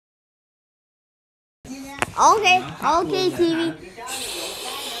Okay, okay, TV.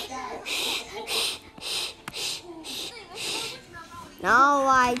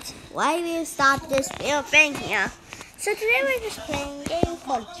 Alright, why we stop this little thing here? So today we're just playing a game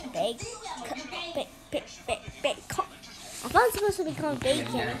called Bakon. I thought it was supposed to be called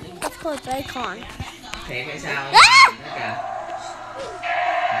Bacon. It's called Bakon. Thiệt hay sao? Ah! Kìa.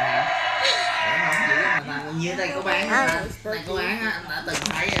 Như đây có bán á, này có bán á, anh đã từng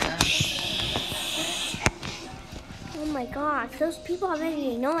thấy rồi đó. Oh my god, those people are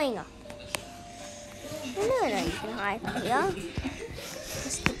very annoying. I know that you can hide here.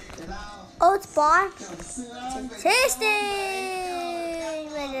 Oh, it's bar. It's tasty.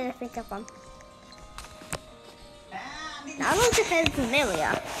 Where did I pick up on? That looks kind of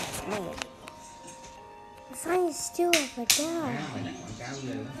familiar. The sign is still over there.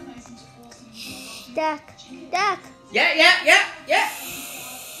 Duck. Yeah.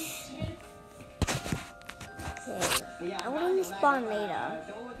 Okay, I want to spawn later.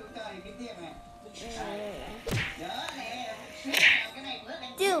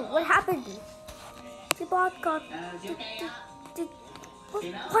 Dude, what happened? The bot got.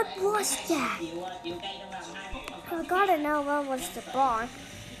 What was that? I gotta know what was the bot.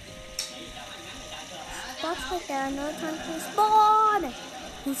 Bot's right there, no time to spawn.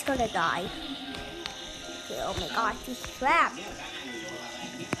 He's gonna die. Okay, oh my god, he's trapped.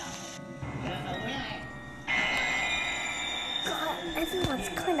 God, everyone's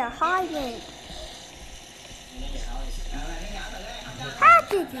kinda hiding. How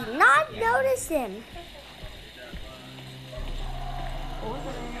did you not notice him?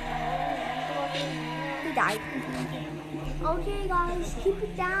 He died. Okay guys, keep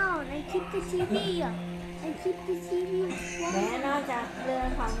it down and keep the TV. And keep the TV strong.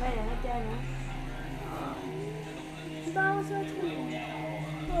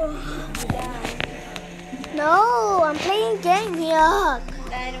 No, I'm playing a game here.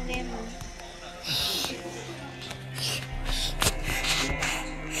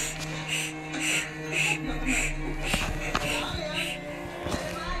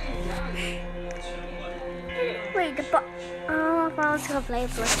 Wait, the bot. Oh, I was gonna play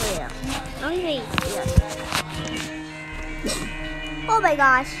for here. Okay, yeah. Oh my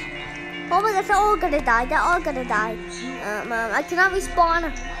gosh. Oh my gosh, they're all gonna die. They're all gonna die. I cannot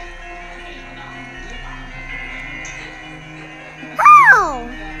respawn. How?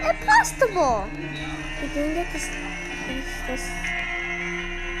 Impossible. We can get this.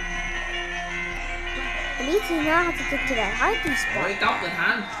 I need to know how to get to that hiding spot. Ôi, cốc rồi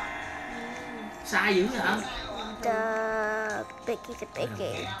hả? Sai dữ vậy hả? The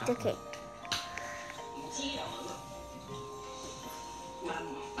Piggy. Okay.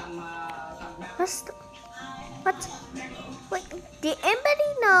 What? Wait, did anybody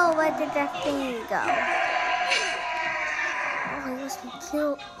know where did that thing go? Oh, he must be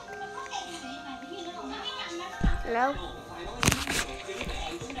killed. Hello?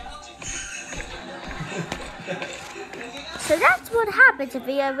 So that's what happens if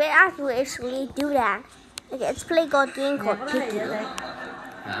we actually do that. Okay, let's play a game called Piggy.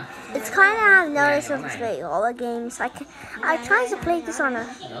 It's kind of I've noticed if it's very all games. I tried to play this on a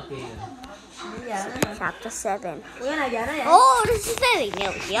chapter 7. Oh, this is very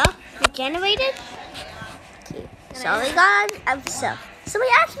new here. Regenerated. Okay, so we got so we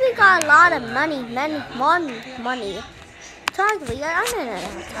actually got a lot of money. Target, we got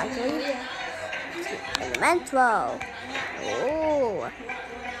another target. Elemental. Oh.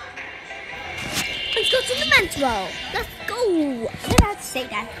 Let's go to the metro. Let's go. I didn't have to say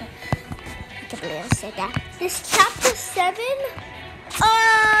that. I can't believe I said that. This chapter 7.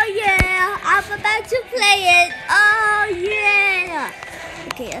 Oh yeah, I'm about to play it. Oh yeah.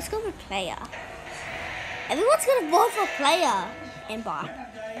 Okay, let's go for player. Everyone's gonna vote for player in bar.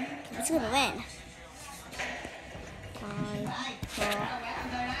 Who's gonna win? 5, 4.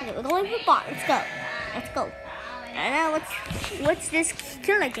 Okay, we're going for bar. Let's go. I don't know what's this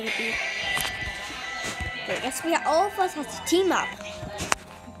killer gonna be. Okay, I guess all of us have to team up.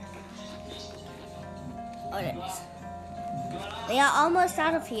 Oh, it is. We are almost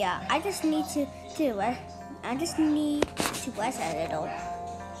out of here. I just need to rest a little.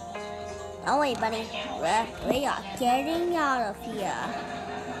 Don't worry, buddy. We are getting out of here.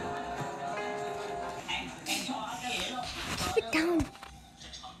 Keep it down.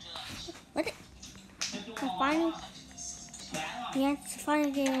 What? We have to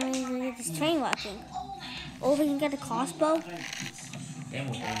finally get this train working. Or we can get a crossbow.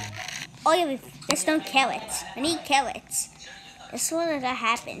 Oh yeah, there's no carrots. I need carrots. That's what that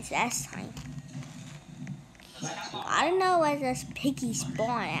happens last time. I don't know where this Piggy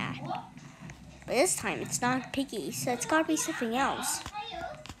spawn at. But this time it's not Piggy, so it's gotta be something else.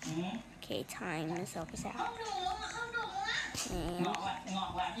 Okay, time is almost out. And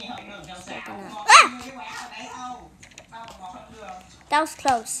that was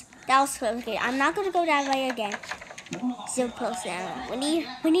close. That was close. Okay, I'm not gonna go that way again. So close now. We need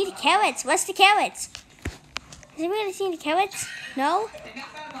the carrots. What's the carrots? Has anybody seen the carrots? No?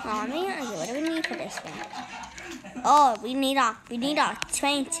 Oh man, okay, what do we need for this one? Oh, we need a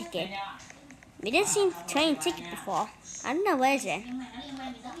train ticket. We didn't see the train ticket before. I don't know, where is it?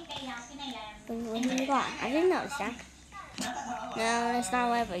 What do we got? I didn't notice that. No, that's not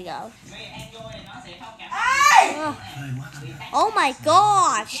where we go. Oh my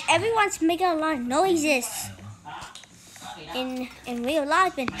gosh! Everyone's making a lot of noises. In real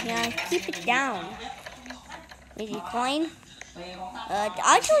life, and keep it down. Maybe a coin?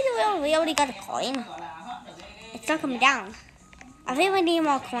 I told you we already got a coin. It's not coming down. I think we need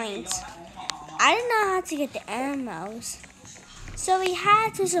more coins. I didn't know how to get the ammos. So we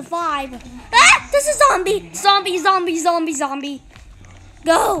had to survive. Ah! There's a zombie! Zombie!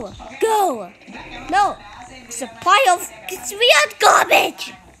 Go! No! It's a pile of weird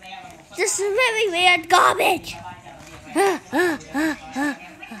garbage! This is very weird garbage!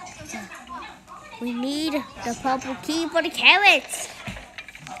 We need the purple key for the carrots.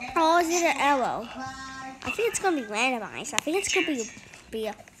 Oh, is it an arrow? I think it's gonna be randomized. I think it's gonna be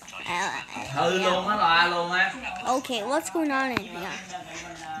a okay, what's going on in here?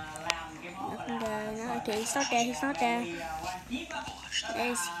 Nothing there. Okay, he's not there.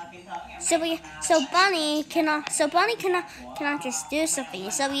 So Bunny cannot just do something.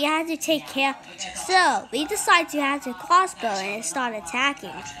 So we had to take care. So we decided to have the crossbow and start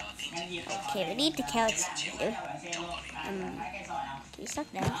attacking. Okay, we need the carrots too. Okay, he's not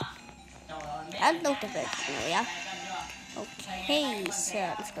there. I don't know the bird area. Okay, so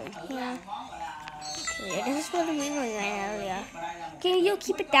let's go here. Okay, this is what we were in earlier. Can you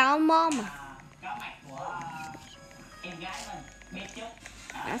keep it down, Mom?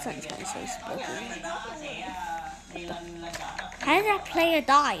 That's not so spooky. How did that player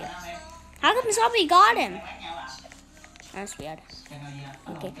die? How come somebody got him? That's weird.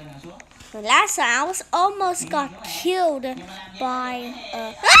 Okay. So last time I was almost got killed by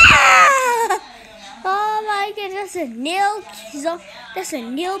ah! Oh my goodness, there's a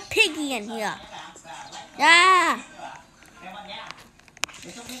new Piggy in here. Ah!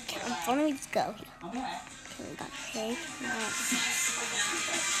 Why don't we just go? Okay, we got cake.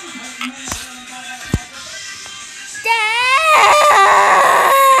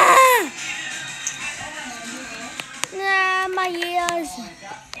 My ears.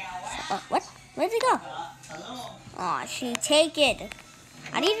 What? Where'd it go? Oh, she take it.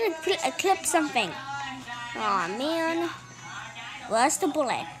 I need to clip something. Oh man. Where's the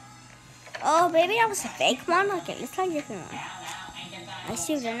bullet? Oh, maybe that was a fake one. Okay, let's try a different one. I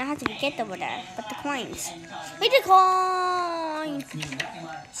see we don't know how to get over there, but the coins. Wait, the coin.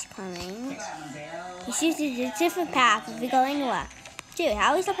 He's coming. He's using a different path if we go anywhere. Dude,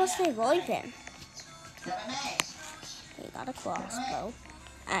 how are we supposed to avoid him? We got a crossbow.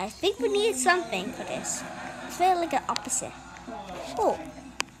 I think we need something for this. It's very like an opposite. Oh.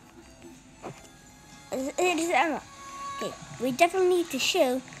 It is ammo. Okay, we definitely need to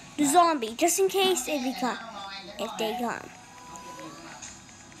shoot the zombie just in case if they come.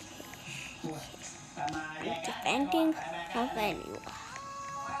 Defending of anyone.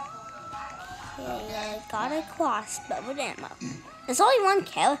 Okay, I got a crossbow with ammo. There's only one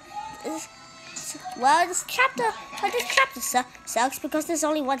kill. Well, this chapter sucks because there's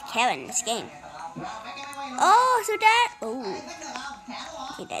only one carrot in this game. Oh, so that. Oh.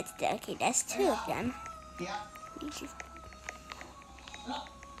 Okay, that's two of them.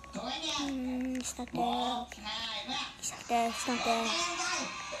 It's not there. It's not there.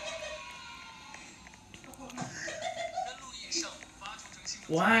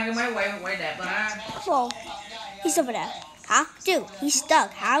 Wow, cái máy quay đẹp ta. Whoa, he's over there. Huh? Dude, he's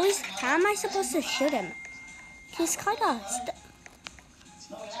stuck. How am I supposed to shoot him? He's kind of stuck.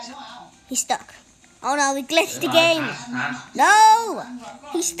 He's stuck. Oh no, we glitched the game. No,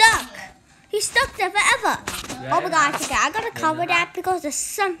 he's stuck. He's stuck there forever. Oh my gosh, okay, I gotta cover that because there's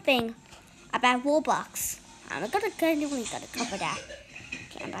something about Roblox. I'm gonna cover that.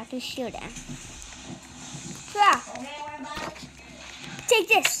 Okay, I'm about to shoot him. Yeah. Take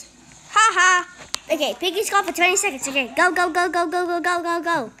this. Haha. Okay, Piggy's gone for 20 seconds. Okay,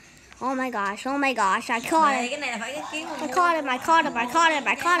 go. Oh my gosh, I caught him. I caught him.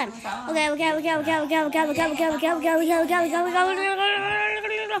 Okay.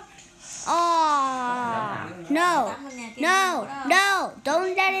 Oh, no, no, no,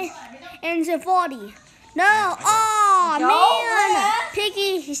 don't let it into 40. No, oh, man,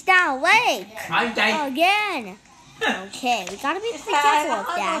 Piggy is now awake. Again. Okay, we gotta be pretty careful of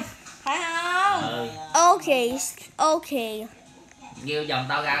that. Okay, okay. Kêu dòng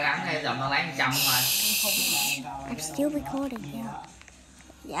tao ra gắn hay dòng tao lấy 100 rồi. I'm still recording here.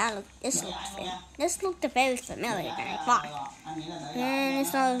 Yeah, look, this looked very familiar than I thought. And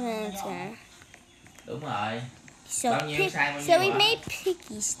it's not Đúng rồi. so Bao nhiêu sai bao nhiêu so we hả? made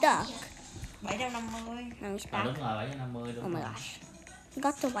Piggy stuck. 750. Now he's Đúng back. rồi, 750 đúng Oh my rồi. gosh. We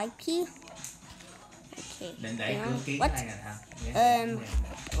got the white key. Okay. Định để cứ ký What? cái này nè.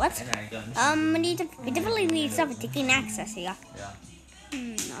 What? Cái này cho nó- We definitely need something to gain access here. Dạ. I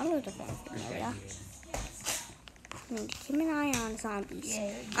don't know the familiar. I need to keep an eye on zombies.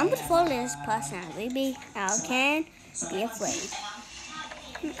 I'm gonna follow this person. Maybe I can be afraid.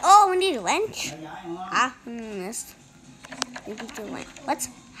 Oh, we need a wrench. This. We need to wrench. What?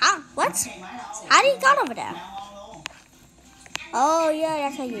 How? What? How did he got over there? Oh yeah,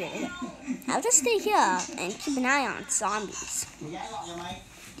 that's how you do it. I'll just stay here and keep an eye on zombies.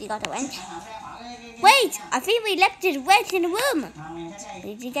 You got the wrench? Wait! I think we left the wrench in the room.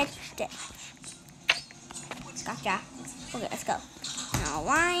 Did you get it? Gotcha. Okay, let's go. Now,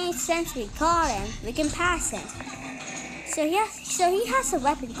 why? Since we caught him, we can pass him. So he has a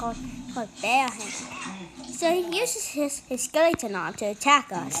weapon called Bear Hand. So he uses his skeleton arm to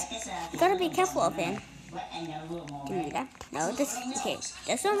attack us. You gotta be careful of him. Can you do that? No, okay.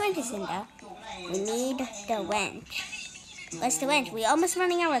 There's no wrenches in there. We need the wrench. Where's the wrench? We're almost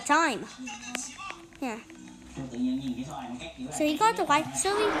running out of time. Yeah. So he got the white.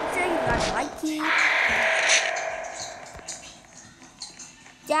 So he got the white key.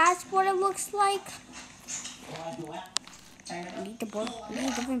 That's what it looks like. We need the bullet. We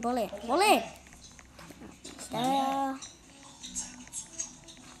need a different bullet. Bullet. There.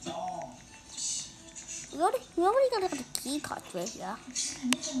 We already got the key card right here.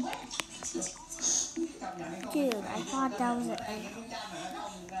 Dude, I thought that was it.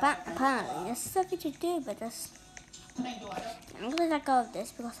 But apparently, this is what you do, but this. I'm gonna let go of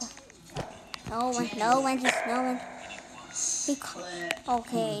this because no one.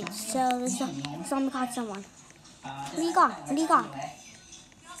 Okay, so someone caught someone. What do you got? What do you got?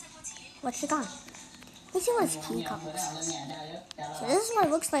 What's it got? Let's see what his key card is. So this is what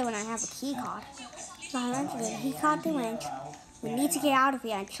it looks like when I have a key card. So I went to the key card to wrench. We need to get out of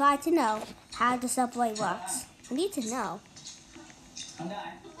here and try to know how the subway works. We need to know.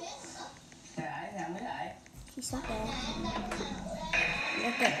 He's up there.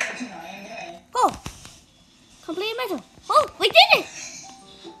 Look there. Oh! Complete metal. Oh, we did it!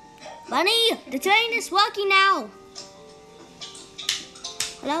 Bunny, the train is working now.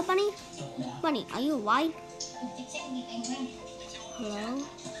 Hello, Bunny? Bunny, are you alive? Hello?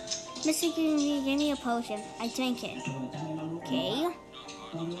 Mr. Give me a potion. I drink it. Okay.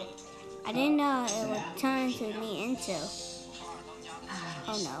 I didn't know it would turn me into.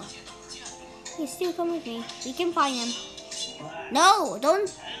 Oh no. He's still coming with me. We can find him. No, don't.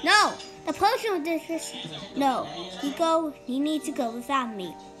 No! The potion will this. No. You need to go without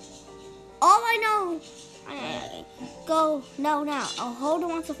me. All I know. Go. No, now. I'll hold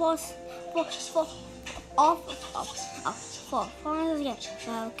on to force.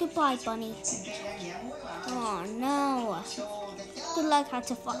 Goodbye, Bunny. Oh no. Good luck how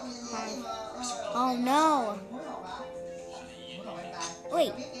to find. Oh no.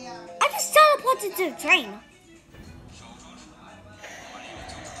 Wait. I just teleported to the train.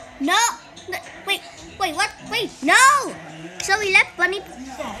 No. Wait, what? Wait, no! So we left Bunny.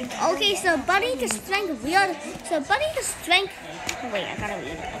 Okay, so Bunny just drank weird. So Bunny just drank. Wait, I gotta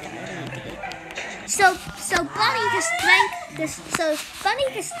read it. So Bunny just drank this. So Bunny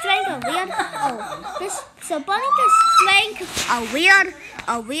just drank a weird. So Bunny just drank a weird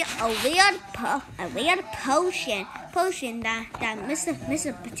potion that Mr.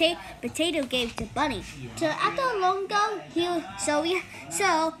 Potato gave to Bunny. So after a long go,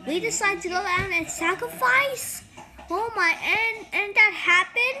 we decided to go around and sacrifice. Oh my! And that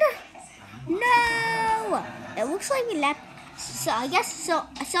happened. No, it looks like we left. So I guess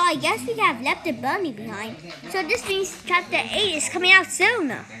we have left the Bunny behind. So this means Chapter 8 is coming out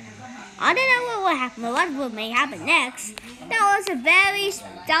soon. I don't know what will happen, what may happen next. That was very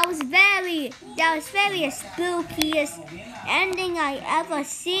spookiest ending I ever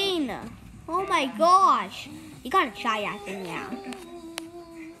seen. Oh my gosh! You gotta try that thing out.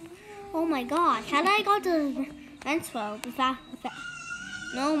 Oh my gosh! How did I go to Renswell without?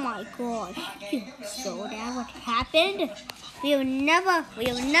 Oh my gosh. So that what happened? We'll never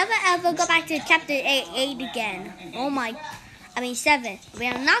ever go back to chapter 8 again. I mean 7. We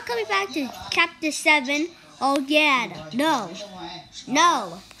are not coming back to chapter 7 again. No.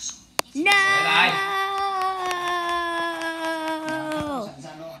 No. No.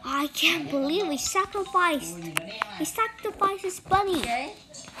 I can't believe we sacrificed this bunny.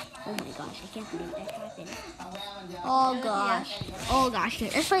 Oh my gosh, I can't believe that happened. Oh gosh,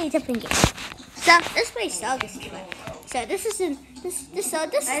 let's play a different game. So let's play circus. So this is turned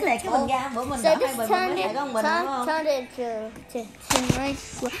into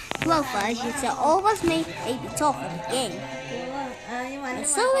well version. So all of us may be tough in the game.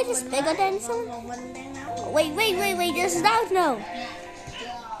 So we're just bigger than some. Wait, this is not no.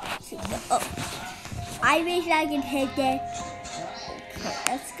 Oh. I wish I could hit that. Okay,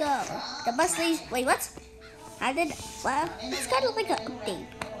 let's go. The bus leaves. Wait, what? Well, it's kind of like an update.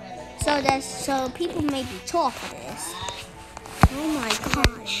 So people may be taught for this. Oh my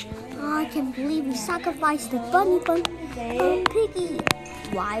gosh. Oh, I can't believe we sacrificed the bunny from Piggy.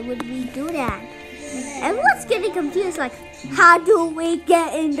 Why would we do that? Everyone's getting confused, like, how do we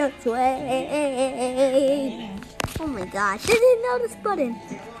get in the train? Oh my gosh, I didn't know this button.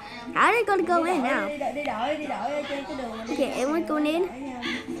 How are they gonna go in now? Okay, everyone going in?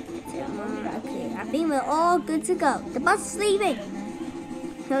 Okay, I think we're all good to go. The bus is leaving.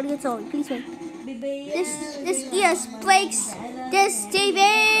 Hold it on, please wait. This ears breaks this TV!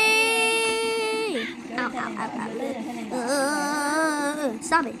 Ow.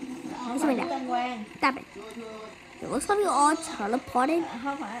 Stop it. Stop it. It looks like we're all teleporting.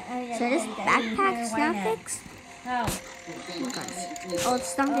 So this backpack's now fixed. Oh,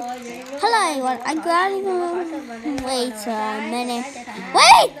 it's not fixed. Hello everyone, I got you. Wait a minute.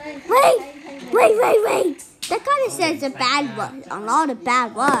 Wait! That kind of says a lot of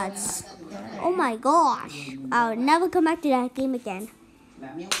bad words. Oh my gosh. I'll never come back to that game again.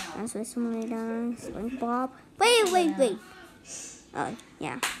 That's what somebody does. SpongeBob. Wait. Oh,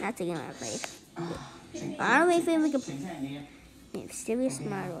 yeah. That's the game I played. I don't really think we can play. Yeah, serious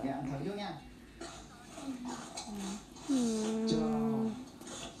smart one.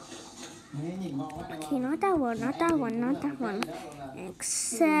 Okay, not that one.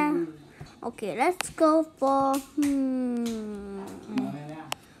 Except... Okay, let's go for...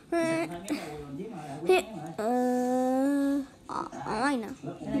 I know.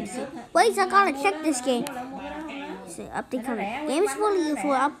 Wait, I gotta check this game. So, update coming. Game is fully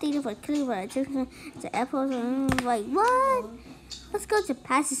updated for cleaver. The apples. Wait, what? Let's go to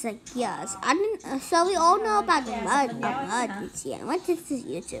passes like yes. So we all know about the mud museum. What is this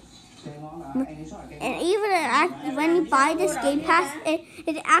YouTube? And even when you buy this game pass, it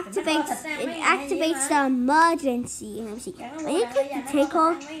activates the emergency. When you click the take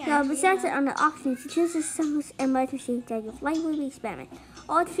off, the sensor on the options chooses some emergency that your flight will be experiment.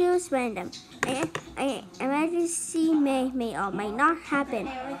 All feels random. Emergency may or may not happen,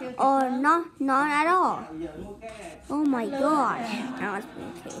 or not at all. Oh my gosh, that was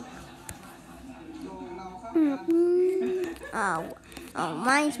pretty cool.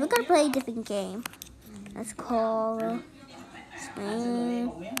 Mine. We're gonna play a different game. Let's call swing.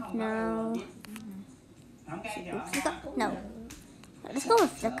 No. Let's go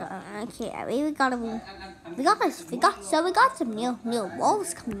with Flicker. Okay, we got some new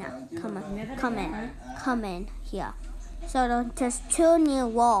walls coming here. So there's 2 new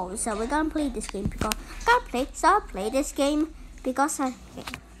walls. So we're gonna play this game because I'll play this game because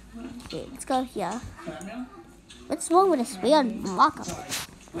okay, let's go here. What's wrong with this weird mock-up?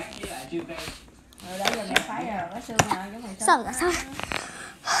 Sorry guys, I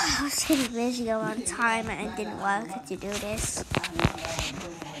was getting busy around time and it didn't work to do this.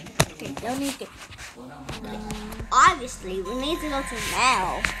 Okay, don't need to. Obviously, we need to go to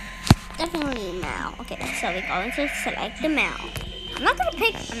mail. Definitely mail. Okay, so we're going to select the mail. I'm not gonna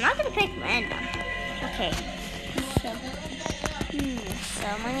pick random. Okay. So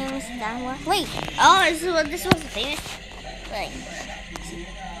my name is Danwa. Wait. Oh, this was famous. Wait.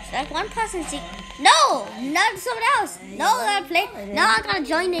 Select one person. No, not someone else. No, I play. No, I gotta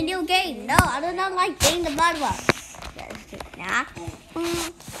join the new game. No, I do not like being the murderer. Nah.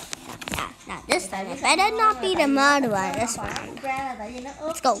 This time I better not be the murderer. This one.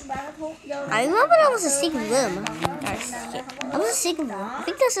 Let's go. I remember there was a secret room. There was a secret room. I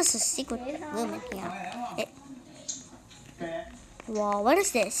think this is a secret room in here. Wow, what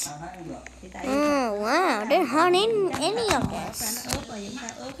is this? Oh, wow, they're hunting any of this.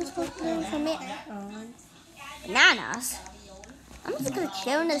 Bananas. I'm just gonna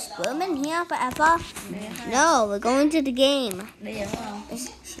chill in this room in here forever. No, we're going to the game. Đi đúng không?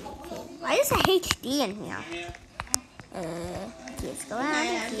 Why is it HD in here? Let's go out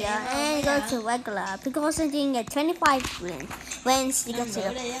of here and go to regular because I didn't get 25 wins to get to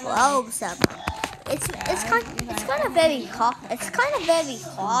the pro server. It's kind of very hard. It's kind of very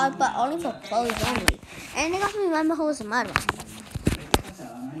hard, but only for pros only. And I got to remember who was the mother.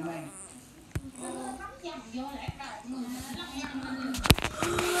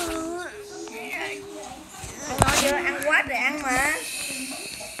 Ăn quá trời ăn mà.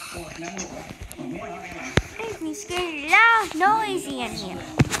 It's getting loud, noisy in here.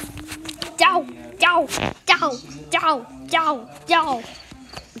 Joe, Joe, Joe, Joe, Joe, Joe.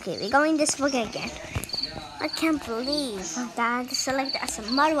 Okay, we're going this book again. I can't believe that I selected as a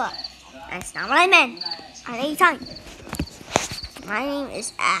murderer. That's not what I meant at any time. My name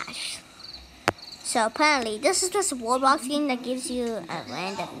is Ash. So apparently, this is just a Roblox game that gives you a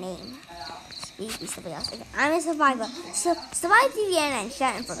random name. Somebody else. Okay, I'm a survivor. So survive the end and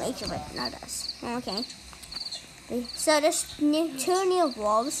share information with others. Okay. So there's two new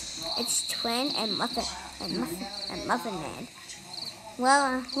wolves. It's Twin and Muffin Man.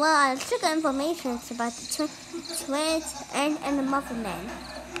 Well, I took information about the twins and the Muffin Man.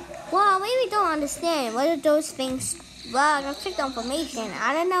 Well, I really don't understand what are those things. Well, I took the information.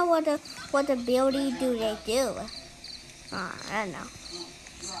 I don't know what ability do they do. I don't know.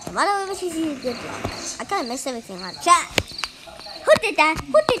 Whatever wishes you good luck. I kind of missed everything on chat. Who did that?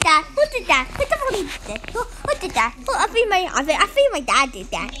 Who did that? Who did that? Who did that? I think my dad did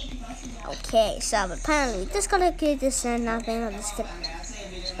that. Okay, so apparently just gonna get this and nothing. I'm just gonna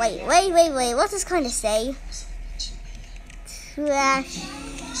wait. What's this kind of say? Trash.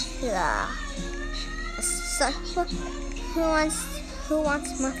 So, who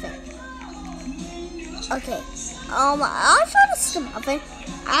wants muffin? Okay. I'll show this to muffin.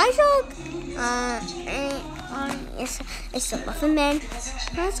 It's a Muffin Man.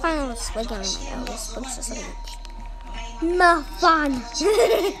 That's kind of what's wiggling my nose. Muffin!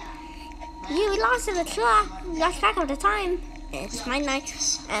 You lost track of the time. It's my night.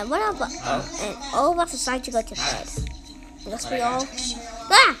 And what about and all of us decide to go to bed. Because we all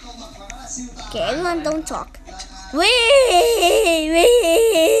Okay, everyone don't talk. Wait.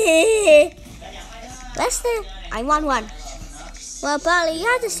 Lester, I want one. Well, Barley, you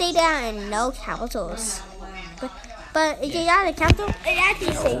have to say that in no capitals. But if you add a capital, it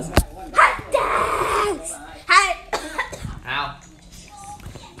actually says hot dogs. Ow.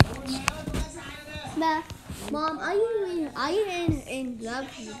 Mom, are you in love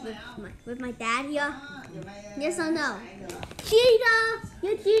with my dad here? Yes or no? Cheater!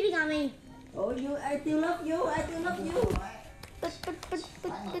 You're cheating on me. Oh, I still love you. But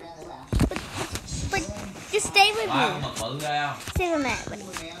just stay with me. Stay with me.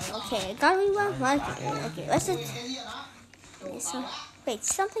 Okay, got me one. Okay, let's just. Wait,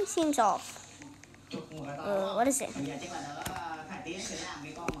 something seems off. What is it?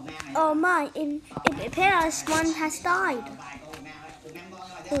 Oh my! It appears one has died.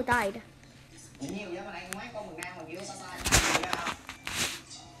 Who died?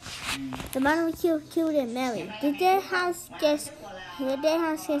 The man we killed and married. Did their house just the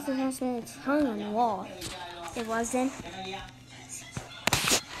husband hung on the wall? It wasn't.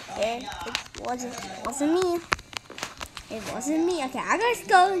 It wasn't me. It wasn't me. Okay, I gotta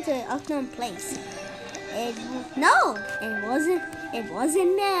go into an unknown place. It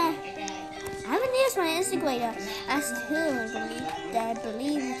wasn't me. I haven't used my Instagram as to who I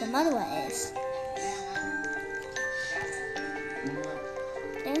believe the murderer is.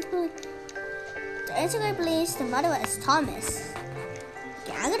 The Instagram believes the murderer is Thomas.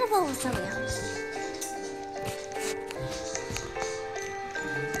 Okay, I'm gonna vote for somebody else.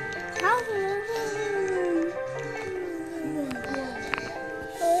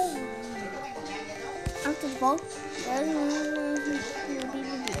 After the vote,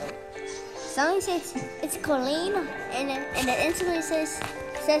 someone says it's Colleen, and the Instagram says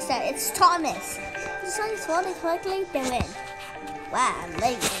that it's Thomas. If someone's voting correctly, they win. Wow, I'm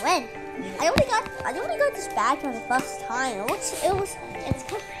ready to win. I only got this bag for the first time. It's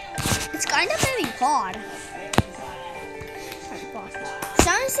kind of very hard.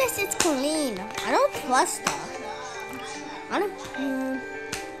 Someone says it's Colleen. I don't trust her. I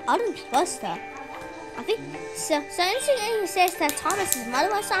don't trust her. I think so. Instagram says that Thomas is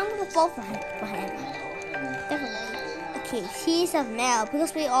mother, so I'm gonna vote for him. Definitely. Okay, she's a male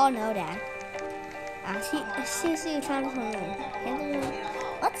because we all know that. She's trying to come in.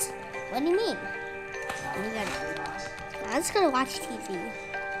 What? What do you mean? I'm just gonna watch TV.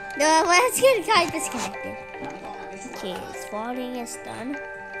 No, let's get kind of disconnected. Okay, it's falling, it's done.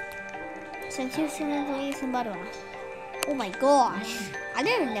 So 2 seconds, leave some butter off. Oh my gosh. I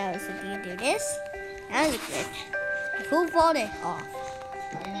didn't know so you do this. That was a glitch. Who voted off?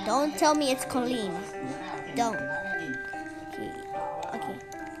 Don't tell me it's Colleen. Don't. Okay.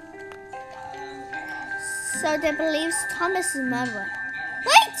 So they believes Thomas is murderer.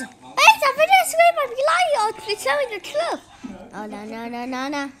 Wait! I finished scream of lying or telling the truth. Oh no.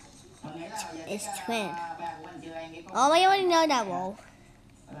 It's twin. Oh, I already know that role.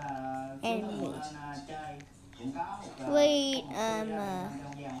 And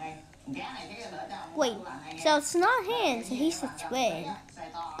wait, so it's not him, so he's the twin.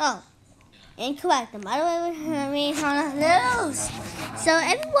 Oh, incorrect. The mother means on lose. So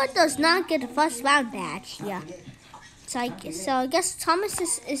everyone does not get the first round badge here. So I guess Thomas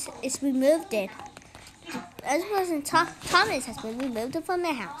is removed it. As wasn't Thomas has been removed from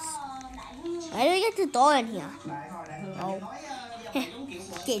the house. Why do we get the door in here? Oh,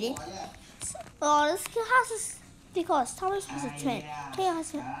 get it. Oh, this house is because Thomas was a twin.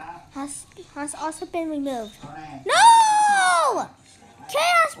 Chaos has also been removed. No!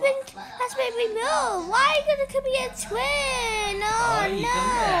 Chaos has been removed. Why could it be a twin? Oh no!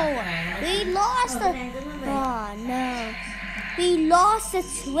 We lost the. Oh no! We lost the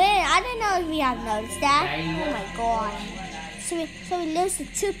twin. I didn't know if we had noticed that. Oh my god! So we lose the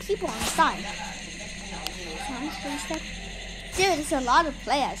 2 people on the side. Dude, there's a lot of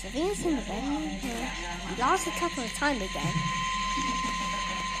players. I think it's in the bedroom here. We lost a couple of times again.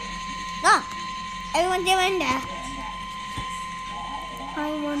 No! Everyone get in there. I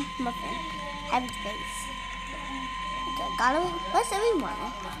want muffin. Have its face. Okay, got it. What's everyone?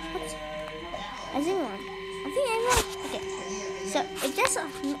 What's everyone? I think everyone. Okay. So it just.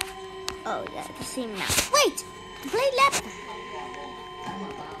 Oh yeah, the same now. Wait! Play left.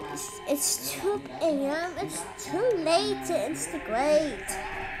 It's 2 a.m. It's too late to integrate.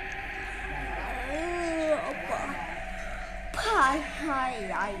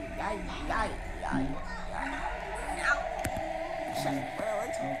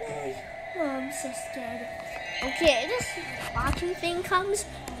 I'm so scared. Okay, this watching thing comes.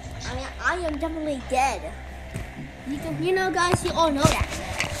 I mean, I am definitely dead. You know, guys, you all know that.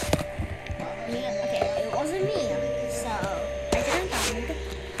 Okay, it wasn't me. So I didn't die.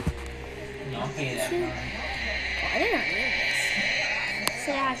 I didn't know this. So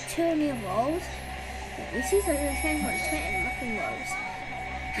I have 2 new roles. You see some of the same for twin and muffin rolls.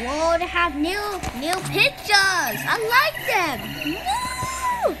 Whoa, they have new pictures. I like them.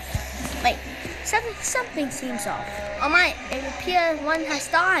 Woo! Wait, something seems off. Oh my, it appears one has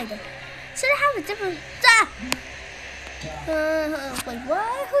died. So they have a different. Wait,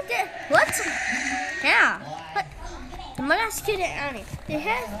 what? Who did? What? Yeah. What? The mother executed Annie. The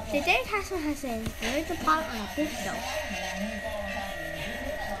dead husband has a very good part on a pistol.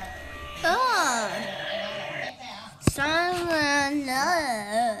 Oh. Someone.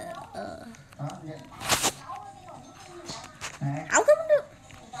 How come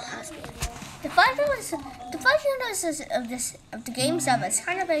the functionality of the game server is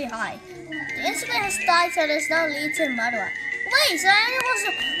kind of very high. The instigator has died, so there's no lead to the murderer. Wait, so Annie was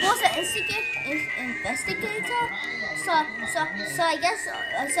an investigator? So I guess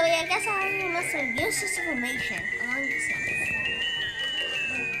I must have used this information.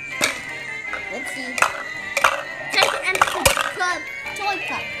 Let's see. Check the empty club toy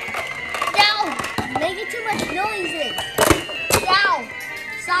cup. Down! Making too much noises. Down!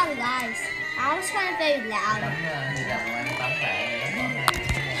 Sorry guys. I was kind of very loud.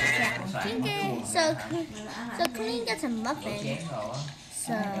 Okay, so Colleen gets a muffin.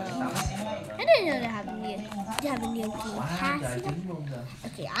 So I didn't know they have a new game pass here.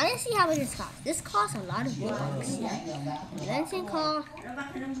 Okay, I didn't see how much this costs. This costs a lot of Robux. Let's call.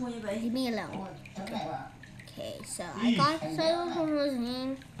 Leave me alone. Okay, so I got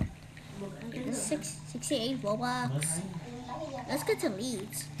the 68 Robux. Let's get to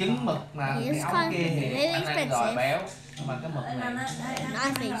Leeds. It's kind of very expensive. Not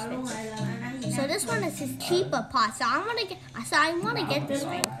very expensive. So this one is his cheaper part. So I want to get this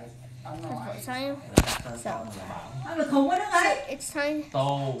one. So it's time.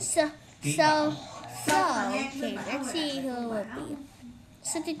 So okay, let's see who it will be.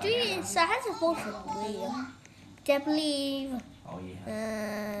 So the 3. So I have to vote for 3. I believe.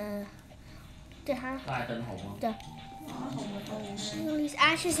 These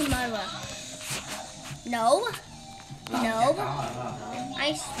ashes in my room. No.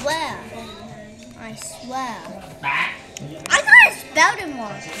 I swear. I thought I spelled it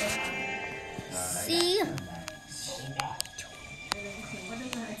wrong. See?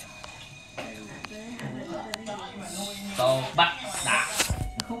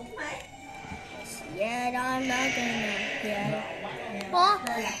 Yeah, I'm not gonna. Yeah.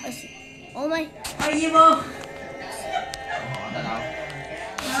 Oh my. Ôi gì vô?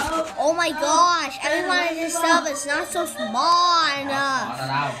 Oh my gosh! Everyone in this server is not so smart enough.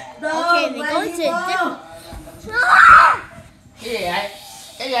 Okay, we go to different. Cái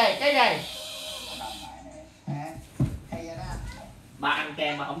gì vậy? Cái gì? Ba ăn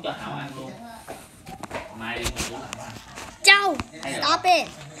kem mà không cho Hảo ăn luôn. Mai đi ngủ làm ba. Joe, stop it!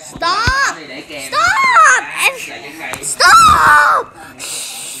 Stop! Stop! Stop!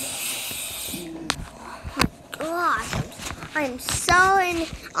 Gosh, I'm so in.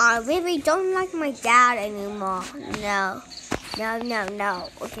 I really don't like my dad anymore. No.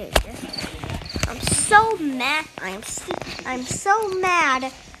 Okay, I'm so mad. I'm so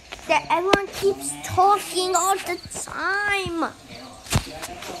mad that everyone keeps talking all the time.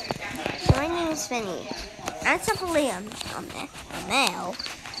 My name is Finny. That's simply a male.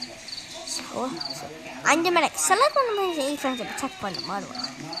 So I'm the medic. Select one of my friends to protect from the murderer.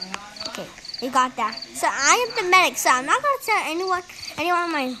 Okay, we got that. So I am the medic. So I'm not gonna tell anyone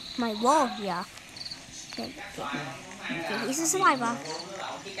on my wall here. Okay, he's a survivor.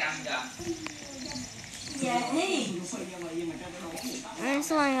 That's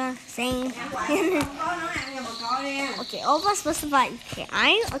what I'm saying. Okay, all of us must survive.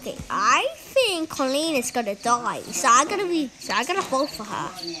 Okay, I think Colleen is gonna die. So I gotta vote for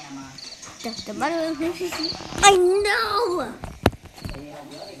her. The mother. I know.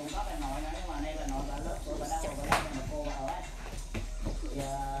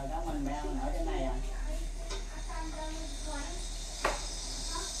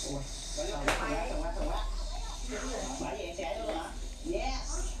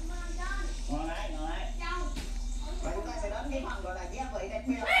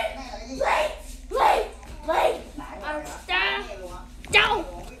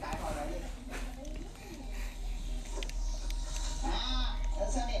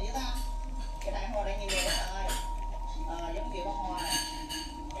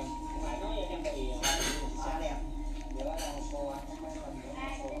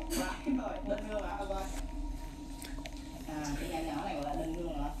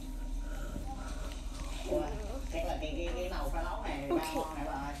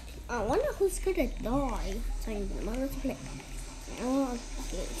 I wonder who's gonna die. So I'm gonna play.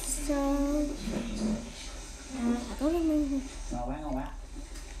 Okay, so I don't remember.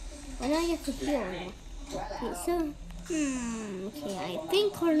 When I get to heal. Okay, so okay, I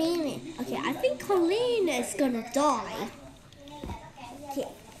think Colleen is gonna die. Okay,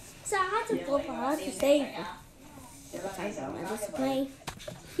 so I had to go for her to save her. I'm going to play.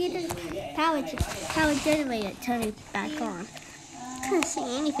 Here the power generator turn it back on. Couldn't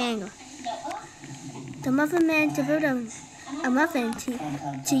see anything. The muffin man delivered a muffin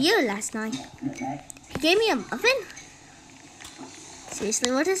to you last night. He gave me a muffin?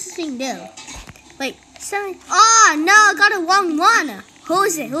 Seriously, what does this thing do? Wait, sorry. Oh no, I got a wrong one. Who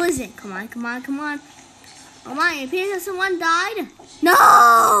is it? Come on. Oh my, it appears that someone died.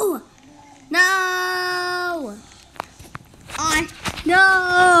 No!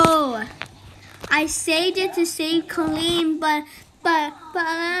 No! I saved it to save Colleen, but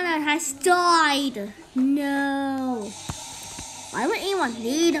Anna has died. No. Why would anyone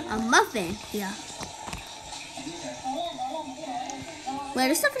need a muffin here? Well,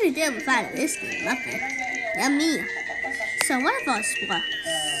 there's something to do with that this game, muffin. Yummy. So one of us was.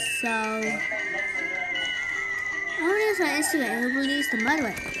 So I want to use my Instagram who believes the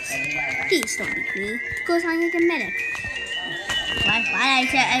murderer is. Please don't beat me, because I need a medic. Why did I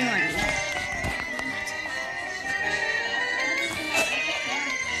tell everyone?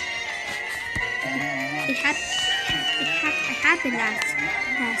 It happened last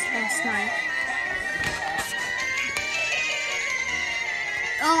night.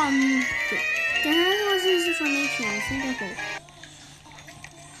 Then was used information. I think I will.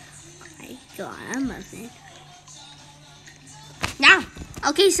 I got a muffin. Now,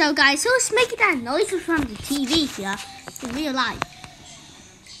 okay, so guys, who's making that noise from the TV here in real life?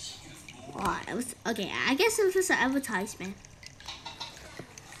 Oh, it was okay. I guess it was just an advertisement.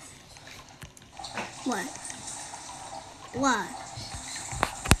 What?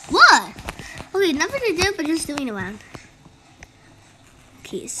 Okay, nothing to do but just doing around.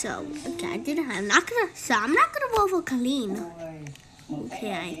 Okay, so I'm not gonna vote for Colleen.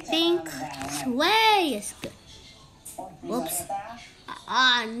 Okay, I think Sway is good. Whoops.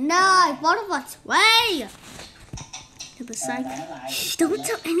 No, I voted for Sway. It was like, shh, don't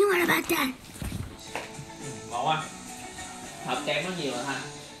tell anyone about that. Ngon quá. Hộp kem nó nhiều rồi Thanh.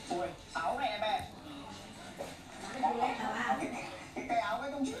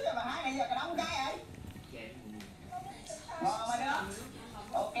 I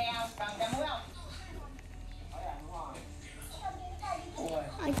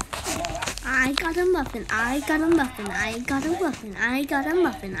got a muffin, I got a muffin, I got a muffin, I got a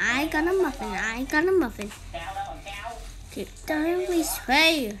muffin, I got a muffin, I got a muffin. Okay, don't be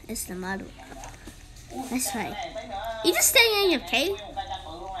swear. It's the model. That's right. You just staying in your cave?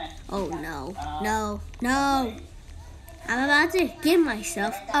 Oh no, no, no. I'm about to give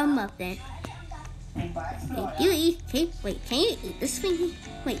myself a muffin. Wait, do you eat cake? Wait, can you eat this thing?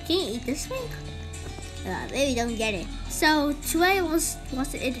 Wait, can you eat this thing? Maybe don't get it. So today was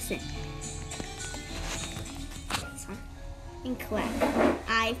innocent. Incorrect.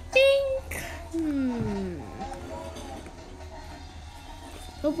 I think.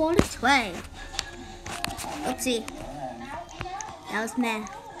 Who bought it today? Let's see. That was mad.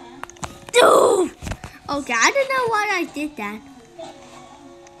 Dude! Okay, I don't know why I did that.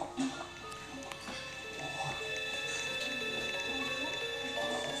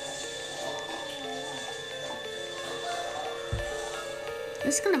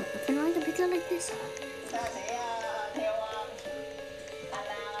 This is gonna can I make a picture like this?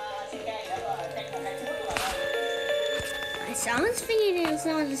 Someone's thinking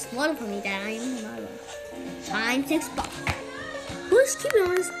someone just water for me that I am not. Time ticks by. Who's keeping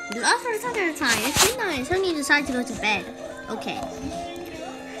on this? Last for a second time. It's midnight. So I need to decide to go to bed. Okay.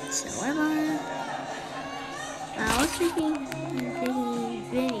 So what am I was thinking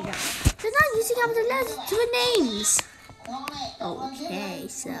really not. They're not using up the letters to the names. Okay,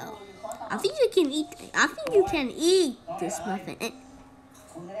 so I think you can eat. I think you can eat this muffin.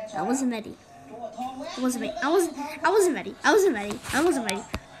 I wasn't ready. I wasn't ready.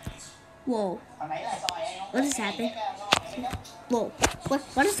 Whoa. What just happened? Whoa.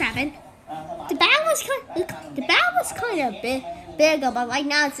 What just happened? The bag was kind of bigger, but right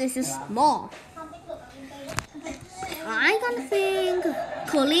now it's just small. I'm gonna think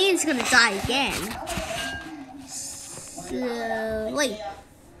Colleen's gonna die again.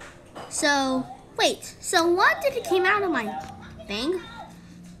 So what did it came out of my thing?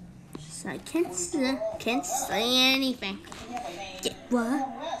 So I can't say anything. What?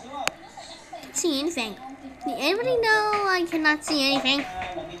 Can't see anything. Did anybody know I cannot see anything?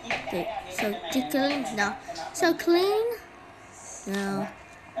 Okay, so clean? No. So clean? No.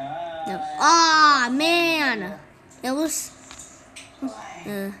 No. Ah, man. It was.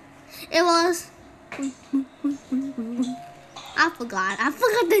 I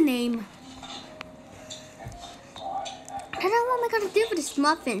forgot the name. I don't know what am I gonna do for this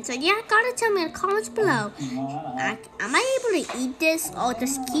muffin. So yeah, gotta tell me in the comments below. Am I able to eat this or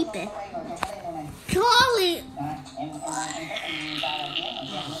just keep it? Charlie!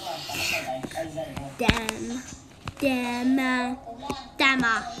 Damn.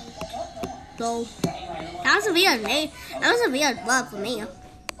 So that was a weird name. That was a weird word for me.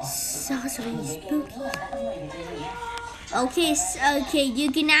 So it's really spooky. Okay,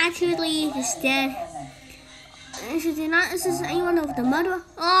 you can actually just dead. Did not assist anyone over the murder?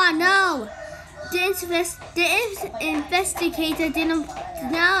 Oh no! The investigator didn't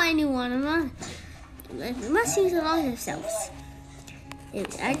know anyone. They must use along themselves.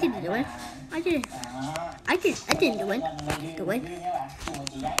 I didn't do it. I didn't do it.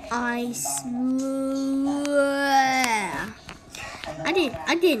 I swear.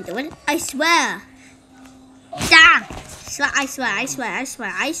 I didn't do it. I swear.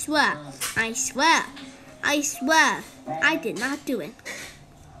 I swear. I did not do it.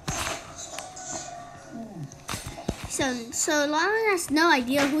 So Lauren has no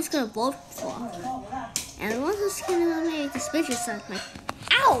idea who's gonna vote for. And the one who's gonna make suspicious of like,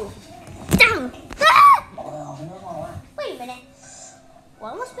 ow! Down! Ah! Wait a minute.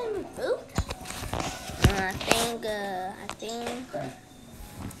 One was been removed? I think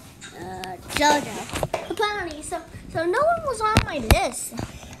Jojo. Apparently, so no one was on my list.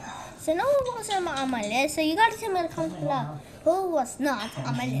 So no one was on my list. So you gotta tell me in the comments below who was not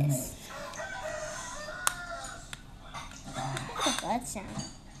on my list. What's that sound?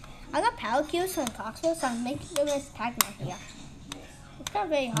 I got power cubes from Coxville, so I'm making this pac-man here. It's got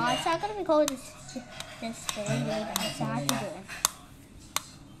very hard, so I'm gonna record this very bad, so I have to do it.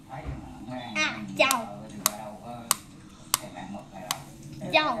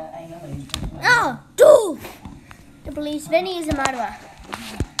 Down. Oh, dude! The police, Vinny is a murderer.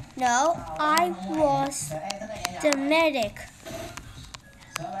 No, I was the medic.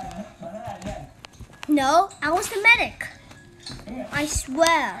 No, I was the medic. I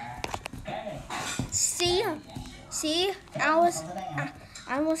swear. See, I was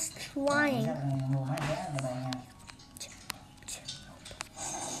trying.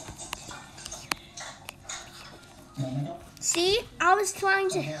 See, I was trying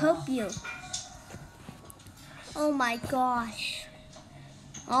to help you. Oh my gosh.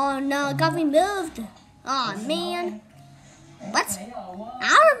 Oh no, it got removed. Oh man. What? I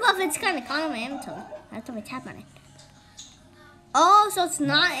don't know if it's gonna call my inventory. I have to tap on it. Oh, so it's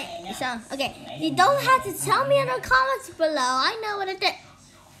not. So okay, you don't have to tell me in the comments below. I know what it did.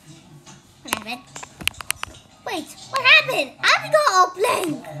 What happened? Wait, what happened? I got all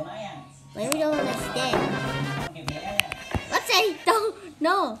blank. Maybe we don't understand. Let's say don't.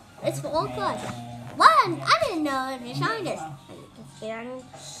 No, it's for all good. One, I didn't know if you're showing this.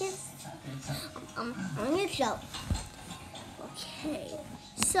 I'm gonna show. Okay,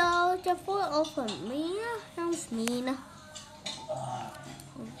 so the four open me. Sounds mean. Oh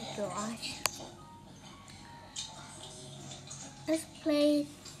my gosh. Let's play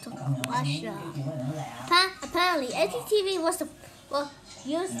the question. Apparently, ATTV was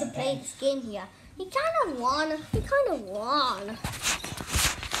used to play this game here. He kind of won.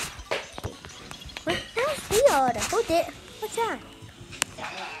 What? That was weird. Who did? What's that?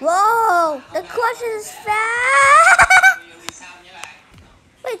 Whoa! The question is fast.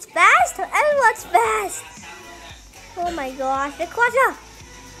 Wait, it's fast? Everyone's fast. Oh my gosh! The question.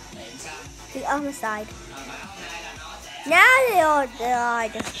 The other side. Now they all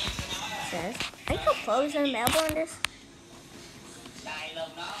died. Says, I can pose in Melbourne this.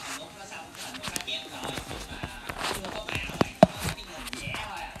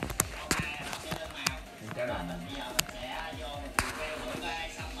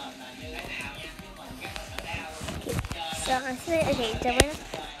 So I'm saying, okay, so we're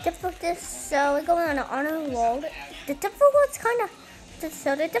difficult. So we're going on an honor roll. The difficult's kind of.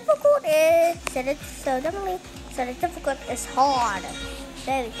 So the difficult is so the difficult is hard,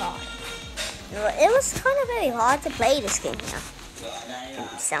 very hard. It was kind of very hard to play this game here.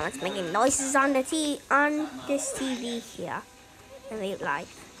 Someone's making noises on this TV here, and they like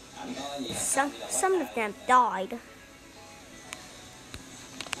some of them died.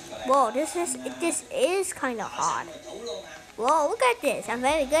 Whoa, this is kind of hard. Whoa, look at this! I'm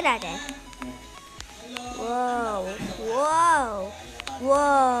very good at it. Whoa, whoa.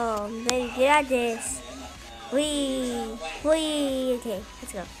 Whoa, I'm very good at this. Wee. Okay,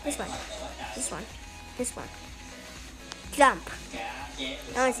 let's go. This one. Jump.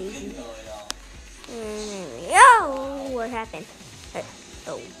 That was easy. Oh, what happened?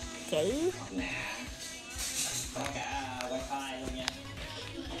 Okay.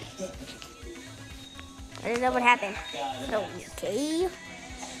 I don't know what happened. Okay.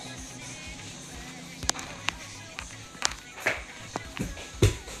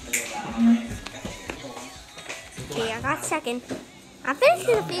 Okay, I got second. I finished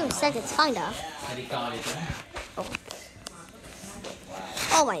in a few seconds, kind of.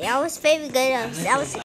 Oh my, that was very good. That was